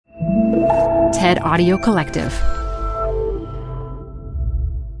TED Audio Collective.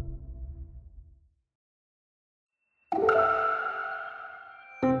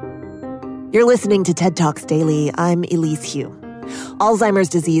 You're listening to TED Talks Daily. I'm Elise Hu. Alzheimer's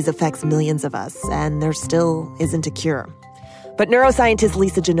disease affects millions of us, and there still isn't a cure. But neuroscientist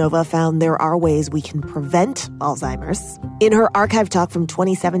Lisa Genova found there are ways we can prevent Alzheimer's. In her archive talk from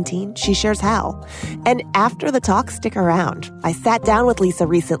 2017, she shares how. And after the talk, stick around. I sat down with Lisa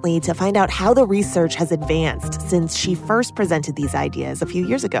recently to find out how the research has advanced since she first presented these ideas a few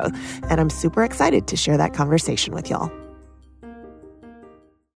years ago. And I'm super excited to share that conversation with y'all.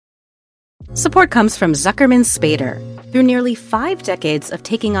 Support comes from Zuckerman Spader. Through nearly 5 decades of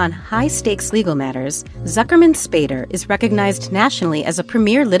taking on high-stakes legal matters, Zuckerman Spader is recognized nationally as a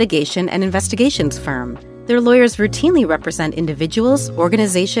premier litigation and investigations firm. Their lawyers routinely represent individuals,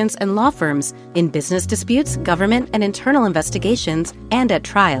 organizations, and law firms in business disputes, government and internal investigations, and at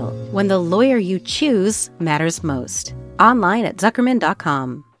trial, when the lawyer you choose matters most. Online at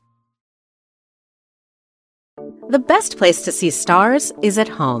Zuckerman.com. The best place to see stars is at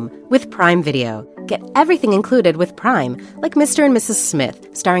home with Prime Video. Get everything included with Prime, like Mr. and Mrs. Smith,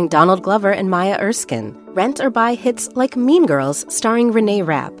 starring Donald Glover and Maya Erskine. Rent or buy hits like Mean Girls, starring Renee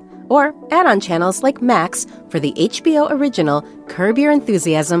Rapp. Or add-on channels like Max for the HBO original Curb Your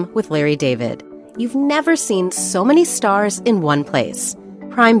Enthusiasm with Larry David. You've never seen so many stars in one place.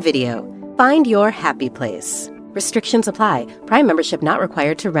 Prime Video. Find your happy place. Restrictions apply. Prime membership not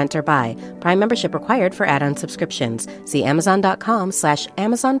required to rent or buy. Prime membership required for add-on subscriptions. See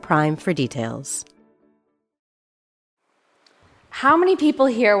Amazon.com/Amazon Prime for details. How many people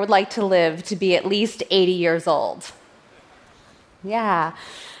here would like to live to be at least 80 years old? Yeah.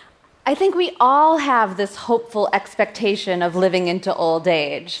 I think we all have this hopeful expectation of living into old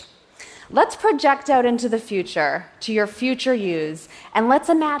age. Let's project out into the future, to your future yous, and let's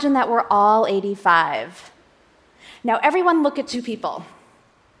imagine that we're all 85. Now, everyone look at 2 people.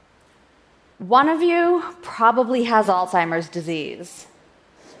 One of you probably has Alzheimer's disease.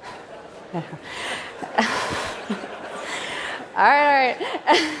 All right.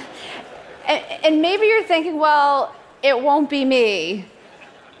 And maybe you're thinking, well, it won't be me.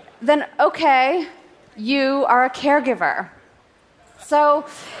 Then, okay, you are a caregiver. So,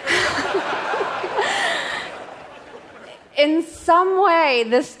 in some way,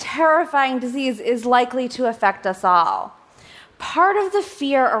 this terrifying disease is likely to affect us all. Part of the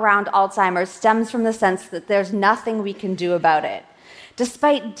fear around Alzheimer's stems from the sense that there's nothing we can do about it.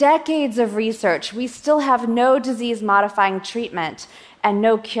 Despite decades of research, we still have no disease-modifying treatment and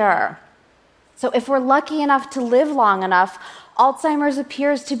no cure. So if we're lucky enough to live long enough, Alzheimer's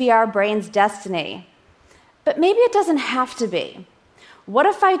appears to be our brain's destiny. But maybe it doesn't have to be. What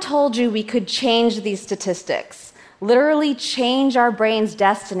if I told you we could change these statistics? Literally change our brain's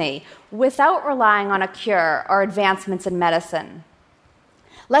destiny without relying on a cure or advancements in medicine.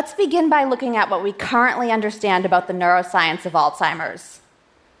 Let's begin by looking at what we currently understand about the neuroscience of Alzheimer's.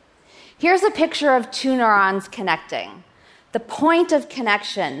 Here's a picture of 2 neurons connecting. The point of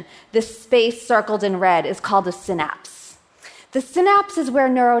connection, this space circled in red, is called a synapse. The synapse is where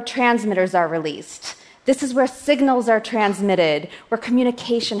neurotransmitters are released. This is where signals are transmitted, where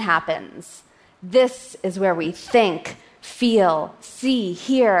communication happens. This is where we think, feel, see,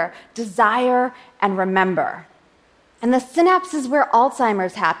 hear, desire, and remember. And the synapse is where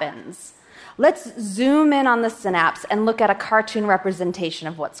Alzheimer's happens. Let's zoom in on the synapse and look at a cartoon representation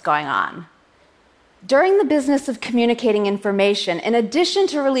of what's going on. During the business of communicating information, in addition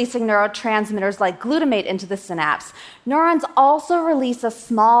to releasing neurotransmitters like glutamate into the synapse, neurons also release a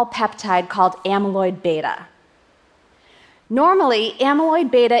small peptide called amyloid beta. Normally,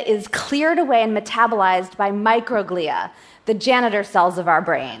 amyloid beta is cleared away and metabolized by microglia, the janitor cells of our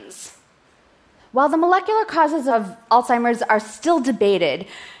brains. While the molecular causes of Alzheimer's are still debated,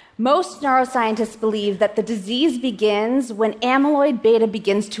 most neuroscientists believe that the disease begins when amyloid beta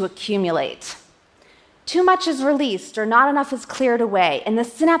begins to accumulate. Too much is released or not enough is cleared away, and the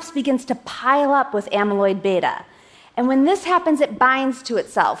synapse begins to pile up with amyloid beta. And when this happens, it binds to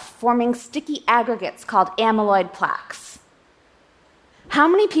itself, forming sticky aggregates called amyloid plaques. How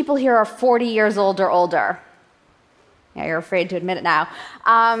many people here are 40 years old or older? Yeah, you're afraid to admit it now.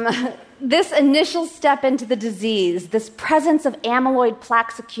 This initial step into the disease, this presence of amyloid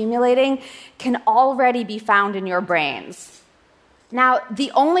plaques accumulating, can already be found in your brains. Now,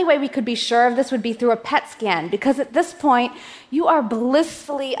 the only way we could be sure of this would be through a PET scan, because at this point, you are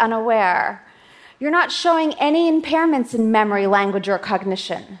blissfully unaware. You're not showing any impairments in memory, language, or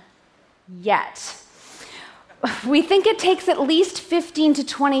cognition. Yet. We think it takes at least 15 to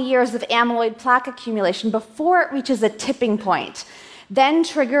 20 years of amyloid plaque accumulation before it reaches a tipping point. then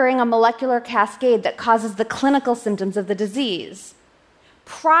triggering a molecular cascade that causes the clinical symptoms of the disease.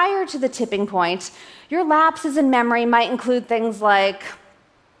 Prior to the tipping point, your lapses in memory might include things like,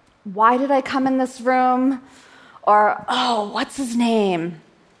 why did I come in this room? Or, oh, what's his name?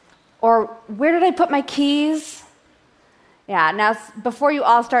 Or, where did I put my keys? Yeah, now before you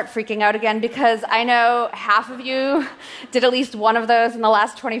all start freaking out again, because I know half of you did at least one of those in the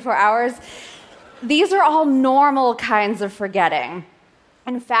last 24 hours, these are all normal kinds of forgetting.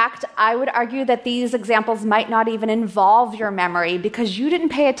 In fact, I would argue that these examples might not even involve your memory because you didn't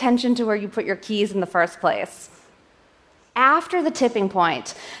pay attention to where you put your keys in the first place. After the tipping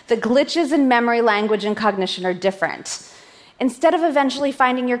point, the glitches in memory, language, and cognition are different. Instead of eventually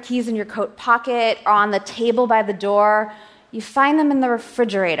finding your keys in your coat pocket or on the table by the door, you find them in the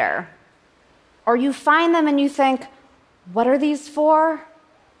refrigerator. Or you find them and you think, what are these for?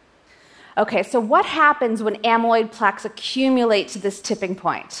 Okay, so what happens when amyloid plaques accumulate to this tipping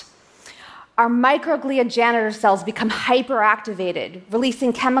point? Our microglia janitor cells become hyperactivated,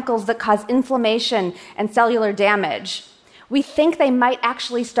 releasing chemicals that cause inflammation and cellular damage. We think they might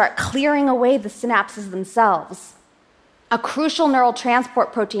actually start clearing away the synapses themselves. A crucial neural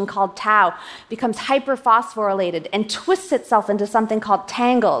transport protein called tau becomes hyperphosphorylated and twists itself into something called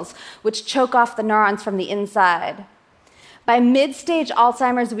tangles, which choke off the neurons from the inside. By mid-stage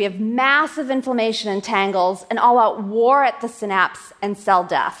Alzheimer's, we have massive inflammation in tangles, an all-out war at the synapse, and cell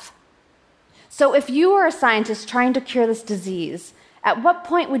death. So if you were a scientist trying to cure this disease, at what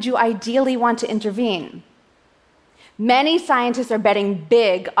point would you ideally want to intervene? Many scientists are betting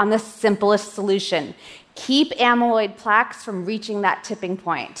big on the simplest solution: keep amyloid plaques from reaching that tipping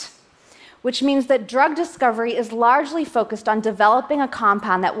point, which means that drug discovery is largely focused on developing a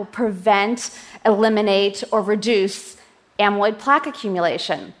compound that will prevent, eliminate, or reduce amyloid plaque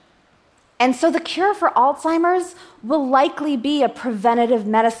accumulation. And so the cure for Alzheimer's will likely be a preventative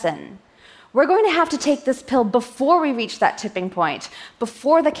medicine. We're going to have to take this pill before we reach that tipping point,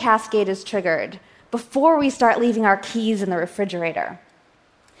 before the cascade is triggered, before we start leaving our keys in the refrigerator.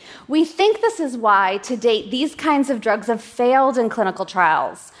 We think this is why, to date, these kinds of drugs have failed in clinical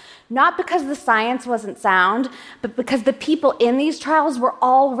trials, not because the science wasn't sound, but because the people in these trials were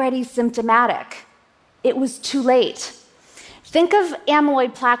already symptomatic. It was too late. Think of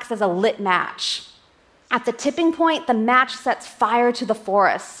amyloid plaques as a lit match. At the tipping point, the match sets fire to the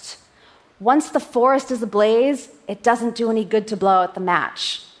forest. Once the forest is ablaze, it doesn't do any good to blow out the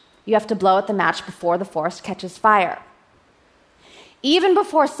match. You have to blow out the match before the forest catches fire. Even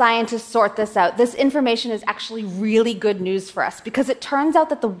before scientists sort this out, this information is actually really good news for us because it turns out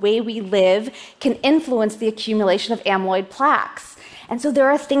that the way we live can influence the accumulation of amyloid plaques. And so there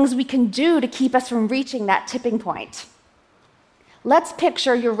are things we can do to keep us from reaching that tipping point. Let's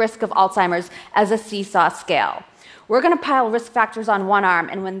picture your risk of Alzheimer's as a seesaw scale. We're going to pile risk factors on one arm,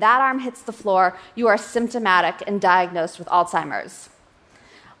 and when that arm hits the floor, you are symptomatic and diagnosed with Alzheimer's.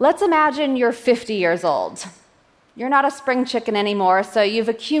 Let's imagine you're 50 years old. You're not a spring chicken anymore, so you've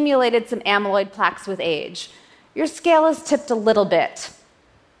accumulated some amyloid plaques with age. Your scale is tipped a little bit.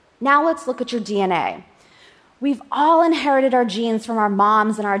 Now let's look at your DNA. We've all inherited our genes from our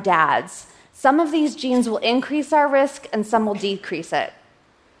moms and our dads. Some of these genes will increase our risk and some will decrease it.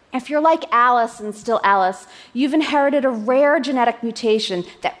 If you're like Alice and still Alice, you've inherited a rare genetic mutation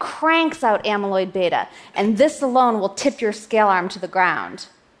that cranks out amyloid beta, and this alone will tip your scale arm to the ground.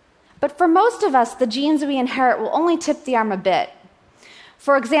 But for most of us, the genes we inherit will only tip the arm a bit.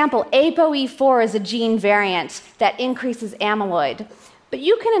 For example, ApoE4 is a gene variant that increases amyloid. But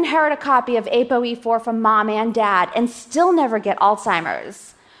you can inherit a copy of ApoE4 from mom and dad and still never get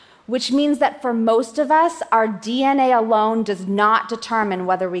Alzheimer's, which means that for most of us, our DNA alone does not determine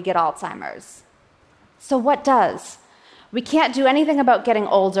whether we get Alzheimer's. So what does? We can't do anything about getting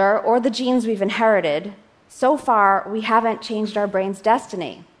older or the genes we've inherited. So far, we haven't changed our brain's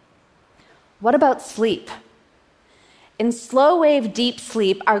destiny. What about sleep? In slow-wave deep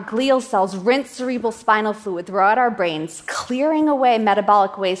sleep, our glial cells rinse cerebral spinal fluid throughout our brains, clearing away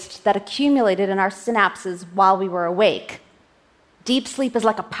metabolic waste that accumulated in our synapses while we were awake. Deep sleep is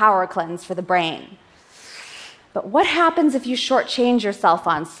like a power cleanse for the brain. But what happens if you shortchange yourself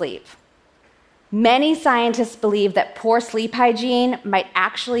on sleep? Many scientists believe that poor sleep hygiene might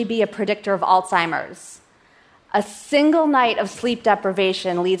actually be a predictor of Alzheimer's. A single night of sleep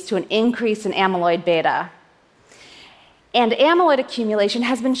deprivation leads to an increase in amyloid beta. And amyloid accumulation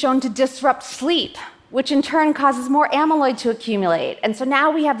has been shown to disrupt sleep, which in turn causes more amyloid to accumulate. And so now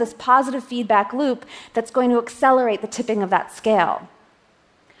we have this positive feedback loop that's going to accelerate the tipping of that scale.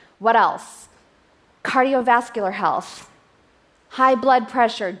 What else? Cardiovascular health. High blood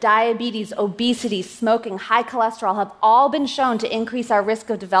pressure, diabetes, obesity, smoking, high cholesterol have all been shown to increase our risk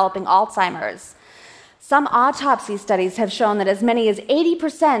of developing Alzheimer's. Some autopsy studies have shown that as many as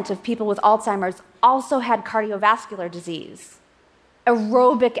 80% of people with Alzheimer's also had cardiovascular disease.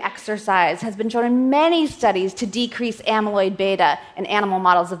 Aerobic exercise has been shown in many studies to decrease amyloid beta in animal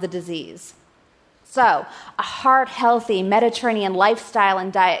models of the disease. So, a heart-healthy Mediterranean lifestyle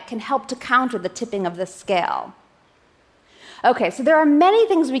and diet can help to counter the tipping of the scale. Okay, so there are many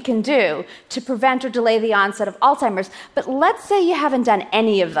things we can do to prevent or delay the onset of Alzheimer's, but let's say you haven't done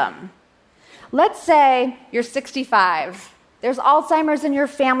any of them. Let's say you're 65. There's Alzheimer's in your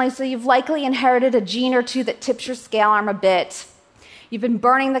family, so you've likely inherited a gene or two that tips your scale arm a bit. You've been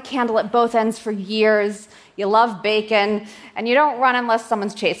burning the candle at both ends for years. You love bacon, and you don't run unless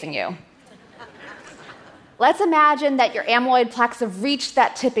someone's chasing you. Let's imagine that your amyloid plaques have reached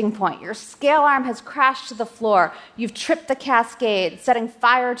that tipping point. Your scale arm has crashed to the floor. You've tripped the cascade, setting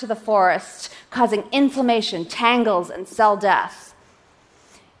fire to the forest, causing inflammation, tangles, and cell death.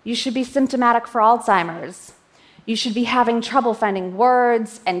 You should be symptomatic for Alzheimer's. You should be having trouble finding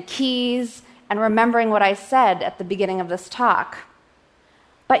words and keys and remembering what I said at the beginning of this talk.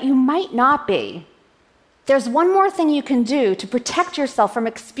 But you might not be. There's one more thing you can do to protect yourself from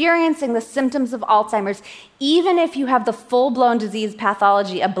experiencing the symptoms of Alzheimer's, even if you have the full-blown disease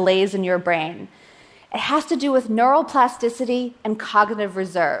pathology ablaze in your brain. It has to do with neuroplasticity and cognitive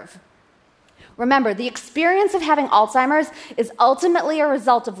reserve. Remember, the experience of having Alzheimer's is ultimately a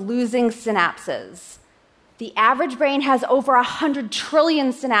result of losing synapses. The average brain has over 100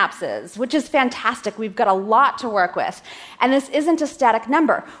 trillion synapses, which is fantastic. We've got a lot to work with. And this isn't a static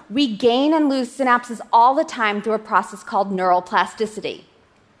number. We gain and lose synapses all the time through a process called neuroplasticity.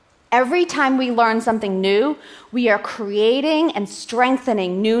 Every time we learn something new, we are creating and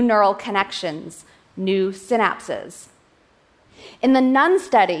strengthening new neural connections, new synapses. In the nun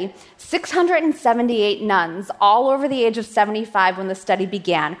study, 678 nuns, all over the age of 75 when the study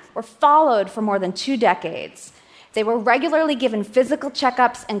began, were followed for more than 2 decades. They were regularly given physical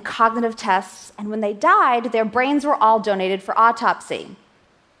checkups and cognitive tests, and when they died, their brains were all donated for autopsy.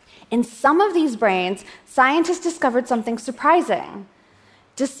 In some of these brains, scientists discovered something surprising.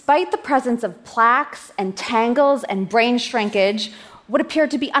 Despite the presence of plaques and tangles and brain shrinkage, what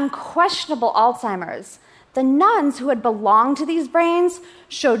appeared to be unquestionable Alzheimer's, the nuns who had belonged to these brains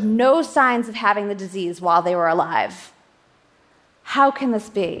showed no signs of having the disease while they were alive. How can this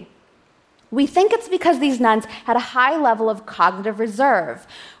be? We think it's because these nuns had a high level of cognitive reserve,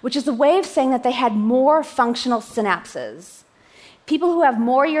 which is a way of saying that they had more functional synapses. People who have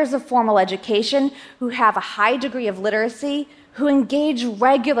more years of formal education, who have a high degree of literacy, who engage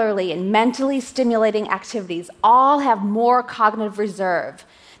regularly in mentally stimulating activities, all have more cognitive reserve.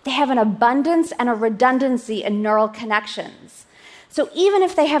 They have an abundance and a redundancy in neural connections. So even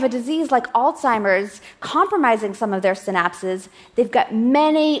if they have a disease like Alzheimer's, compromising some of their synapses, they've got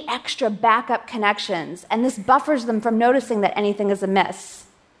many extra backup connections, and this buffers them from noticing that anything is amiss.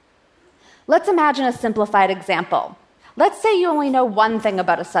 Let's imagine a simplified example. Let's say you only know one thing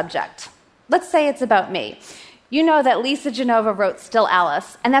about a subject. Let's say it's about me. You know that Lisa Genova wrote Still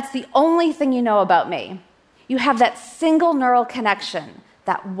Alice, and that's the only thing you know about me. You have that single neural connection,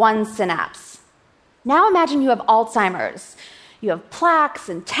 that one synapse. Now imagine you have Alzheimer's. You have plaques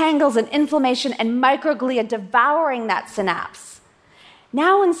and tangles and inflammation and microglia devouring that synapse.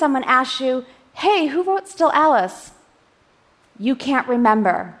 Now when someone asks you, hey, who wrote Still Alice? You can't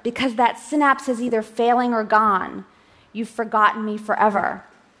remember because that synapse is either failing or gone. You've forgotten me forever.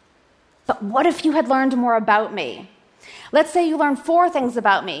 But what if you had learned more about me? Let's say you learned 4 things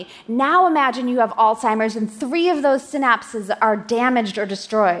about me. Now imagine you have Alzheimer's and 3 of those synapses are damaged or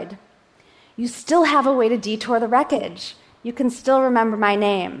destroyed. You still have a way to detour the wreckage. You can still remember my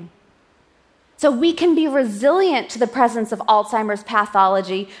name. So we can be resilient to the presence of Alzheimer's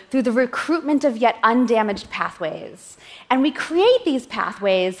pathology through the recruitment of yet undamaged pathways. And we create these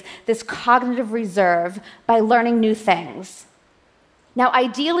pathways, this cognitive reserve, by learning new things. Now,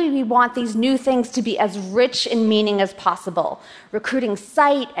 ideally, we want these new things to be as rich in meaning as possible, recruiting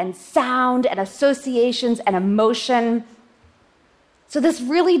sight and sound and associations and emotion. So this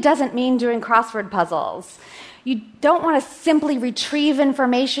really doesn't mean doing crossword puzzles. You don't want to simply retrieve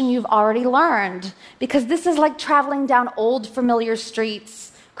information you've already learned, because this is like traveling down old familiar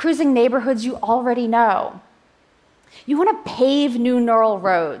streets, cruising neighborhoods you already know. You want to pave new neural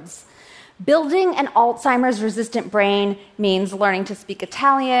roads. Building an Alzheimer's-resistant brain means learning to speak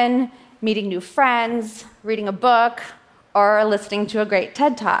Italian, meeting new friends, reading a book, or listening to a great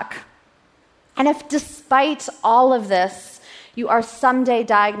TED Talk. And if despite all of this, you are someday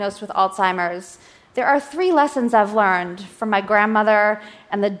diagnosed with Alzheimer's, There are 3 lessons I've learned from my grandmother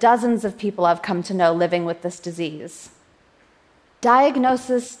and the dozens of people I've come to know living with this disease.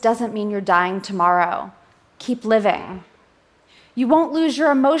 Diagnosis doesn't mean you're dying tomorrow. Keep living. You won't lose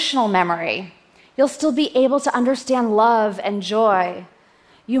your emotional memory. You'll still be able to understand love and joy.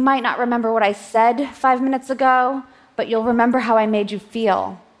 You might not remember what I said 5 minutes ago, but you'll remember how I made you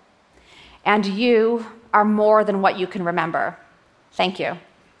feel. And you are more than what you can remember. Thank you.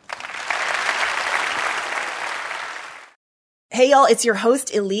 Hey, y'all, it's your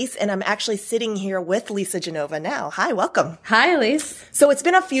host, Elise, and I'm actually sitting here with Lisa Genova now. Hi, welcome. Hi, Elise. So it's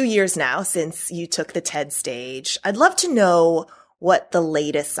been a few years now since you took the TED stage. I'd love to know what the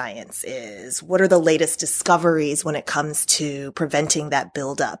latest science is. What are the latest discoveries when it comes to preventing that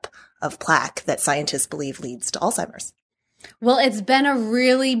buildup of plaque that scientists believe leads to Alzheimer's? Well, it's been a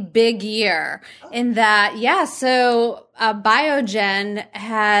really big year in that, so Biogen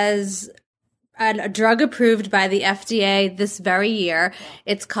has a drug approved by the FDA this very year.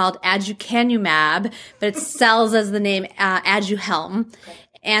 It's called aducanumab, but it sells as the name Aduhelm.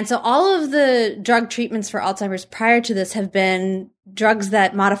 And so all of the drug treatments for Alzheimer's prior to this have been drugs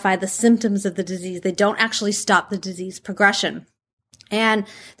that modify the symptoms of the disease. They don't actually stop the disease progression. And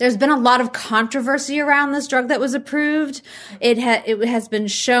there's been a lot of controversy around this drug that was approved. It has been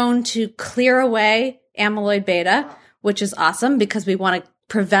shown to clear away amyloid beta, which is awesome because we want to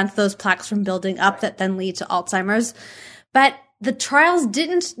prevent those plaques from building up that then lead to Alzheimer's. But the trials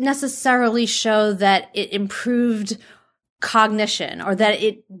didn't necessarily show that it improved cognition or that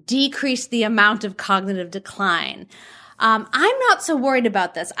it decreased the amount of cognitive decline. I'm not so worried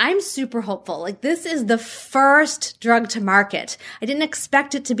about this. I'm super hopeful. Like, this is the first drug to market. I didn't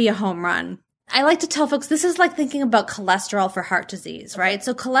expect it to be a home run. I like to tell folks this is like thinking about cholesterol for heart disease, right?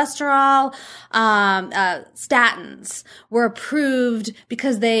 So cholesterol, statins were approved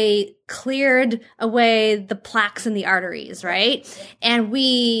because they cleared away the plaques in the arteries, right? And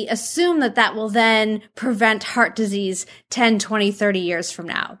we assume that that will then prevent heart disease 10, 20, 30 years from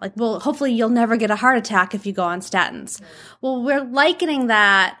now. Like, well, hopefully you'll never get a heart attack if you go on statins. Well, we're likening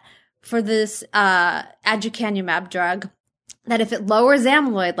that for this aducanumab drug, that if it lowers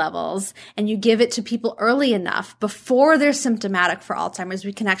amyloid levels and you give it to people early enough before they're symptomatic for Alzheimer's,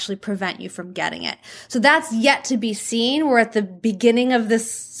 we can actually prevent you from getting it. So that's yet to be seen. We're at the beginning of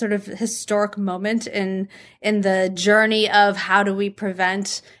this sort of historic moment in the journey of how do we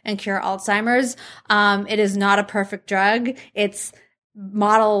prevent and cure Alzheimer's. It is not a perfect drug. It's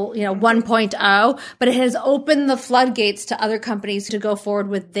model, 1.0, but it has opened the floodgates to other companies to go forward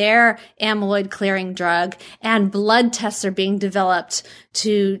with their amyloid clearing drug, and blood tests are being developed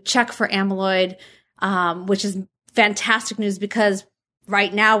to check for amyloid, which is fantastic news because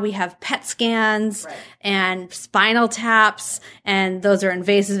right now we have PET scans and spinal taps, and those are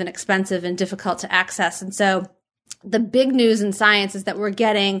invasive and expensive and difficult to access. And so the big news in science is that we're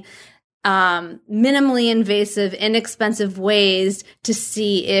getting minimally invasive, inexpensive ways to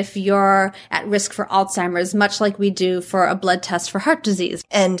see if you're at risk for Alzheimer's, much like we do for a blood test for heart disease.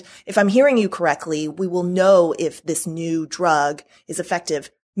 And if I'm hearing you correctly, we will know if this new drug is effective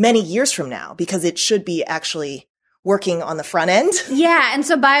many years from now because it should be actually working on the front end. Yeah. And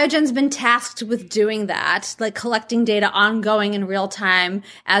so Biogen's been tasked with doing that, like collecting data ongoing in real time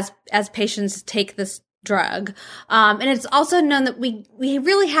as patients take this drug. And it's also known that we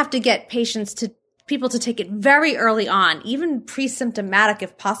really have to get people to take it very early on, even pre-symptomatic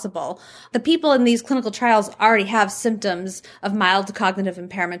if possible. The people in these clinical trials already have symptoms of mild cognitive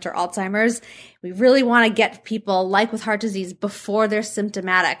impairment or Alzheimer's. We really want to get people, like with heart disease, before they're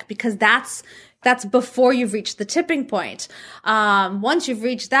symptomatic because that's before you've reached the tipping point. Once you've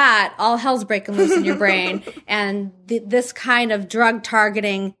reached that, all hell's breaking loose in your brain. And this kind of drug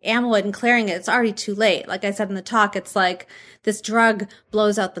targeting amyloid and clearing it, it's already too late. Like I said in the talk, it's like this drug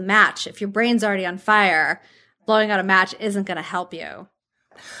blows out the match. If your brain's already on fire, blowing out a match isn't going to help you.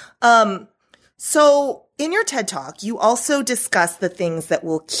 So in your TED Talk, you also discuss the things that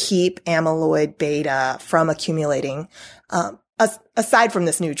will keep amyloid beta from accumulating, aside from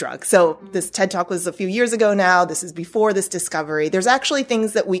this new drug. So this TED Talk was a few years ago now. This is before this discovery. There's actually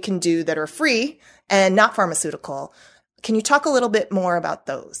things that we can do that are free and not pharmaceutical. Can you talk a little bit more about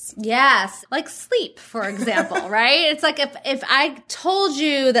those? Yes. Like sleep, for example, right? It's like if I told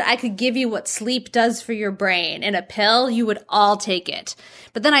you that I could give you what sleep does for your brain in a pill, you would all take it.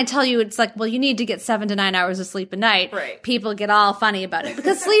 But then I tell you it's like, well, you need to get 7 to 9 hours of sleep a night. Right. People get all funny about it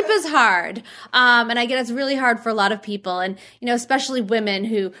because sleep is hard. And I get it's really hard for a lot of people. And, especially women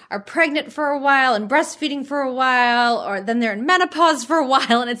who are pregnant for a while and breastfeeding for a while, or then they're in menopause for a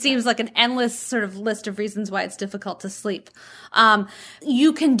while. And it seems like an endless sort of list of reasons why it's difficult to sleep. sleep.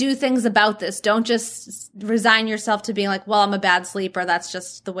 You can do things about this. Don't just resign yourself to being like, well, I'm a bad sleeper. That's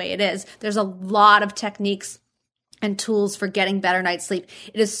just the way it is. There's a lot of techniques and tools for getting better night's sleep.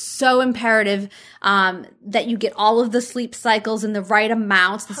 It is so imperative that you get all of the sleep cycles in the right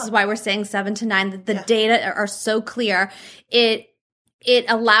amounts. This is why we're saying 7 to 9. The data are so clear. It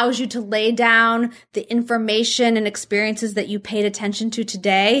allows you to lay down the information and experiences that you paid attention to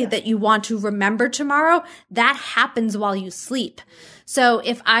today that you want to remember tomorrow. That happens while you sleep. So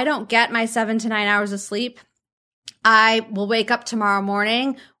if I don't get my 7 to 9 hours of sleep, I will wake up tomorrow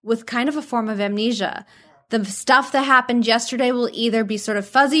morning with kind of a form of amnesia. The stuff that happened yesterday will either be sort of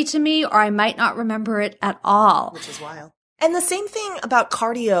fuzzy to me or I might not remember it at all. Which is wild. And the same thing about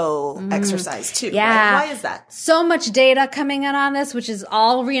cardio exercise too, yeah. right? Why is that? So much data coming in on this, which is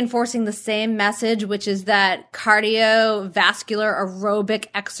all reinforcing the same message, which is that cardiovascular aerobic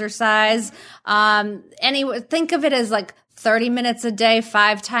exercise, think of it as like 30 minutes a day,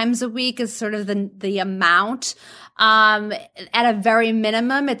 5 times a week is sort of the amount. At a very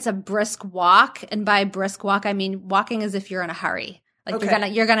minimum, it's a brisk walk. And by brisk walk, I mean walking as if you're in a hurry. Like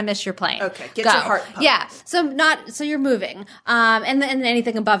you're gonna miss your plane. Okay, get your heart pumping. Yeah, so you're moving, and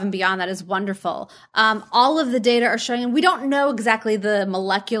anything above and beyond that is wonderful. All of the data are showing, and we don't know exactly the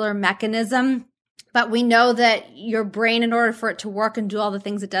molecular mechanism, but we know that your brain, in order for it to work and do all the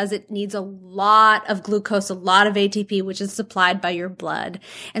things it does, it needs a lot of glucose, a lot of ATP, which is supplied by your blood.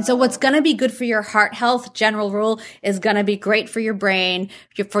 And so what's going to be good for your heart health, general rule, is going to be great for your brain,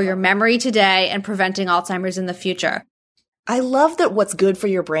 for your memory today, and preventing Alzheimer's in the future. I love that what's good for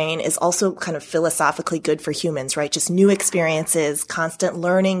your brain is also kind of philosophically good for humans, right? Just new experiences, constant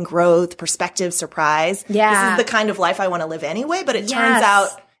learning, growth, perspective, surprise. Yeah. This is the kind of life I want to live anyway, but it turns out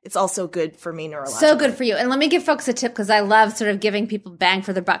it's also good for me neurologically. So good for you. And let me give folks a tip, because I love sort of giving people bang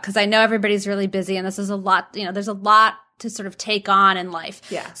for their buck, because I know everybody's really busy and this is a lot, there's a lot to sort of take on in life.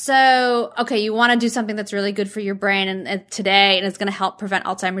 Yeah. So, okay, you want to do something that's really good for your brain and today, and it's going to help prevent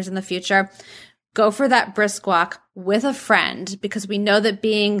Alzheimer's in the future. Go for that brisk walk with a friend, because we know that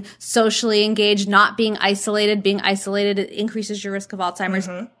being socially engaged, not being isolated, it increases your risk of Alzheimer's.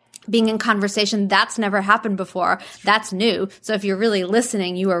 Mm-hmm. Being in conversation, that's never happened before. That's new. So if you're really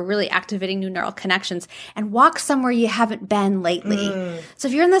listening, you are really activating new neural connections. And walk somewhere you haven't been lately. So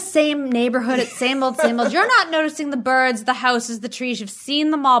if you're in the same neighborhood, it's same old, you're not noticing the birds, the houses, the trees. You've seen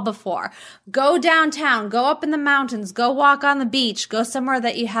them all before. Go downtown, go up in the mountains, go walk on the beach, go somewhere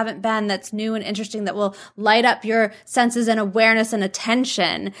that you haven't been that's new and interesting, that will light up your senses and awareness and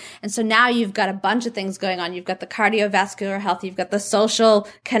attention. And so now you've got a bunch of things going on. You've got the cardiovascular health, you've got the social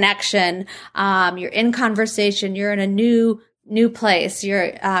connection. You're in conversation, you're in a new place,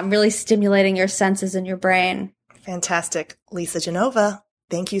 you're really stimulating your senses and your brain. Fantastic. Lisa Genova,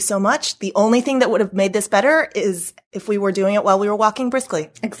 thank you so much. The only thing that would have made this better is if we were doing it while we were walking briskly.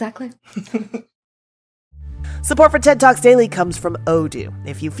 Exactly. Support for TED Talks Daily comes from Odoo.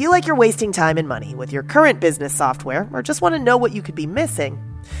 If you feel like you're wasting time and money with your current business software, or just want to know what you could be missing,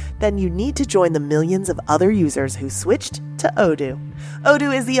 then you need to join the millions of other users who switched to Odoo.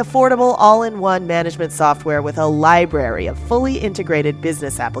 Odoo is the affordable all-in-one management software with a library of fully integrated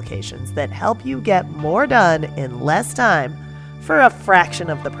business applications that help you get more done in less time for a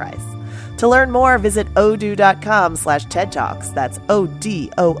fraction of the price. To learn more, visit odoo.com/TED Talks. That's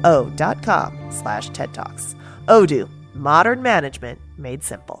ODOO.com/TED Talks. Odoo, modern management made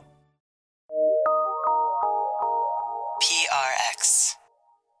simple.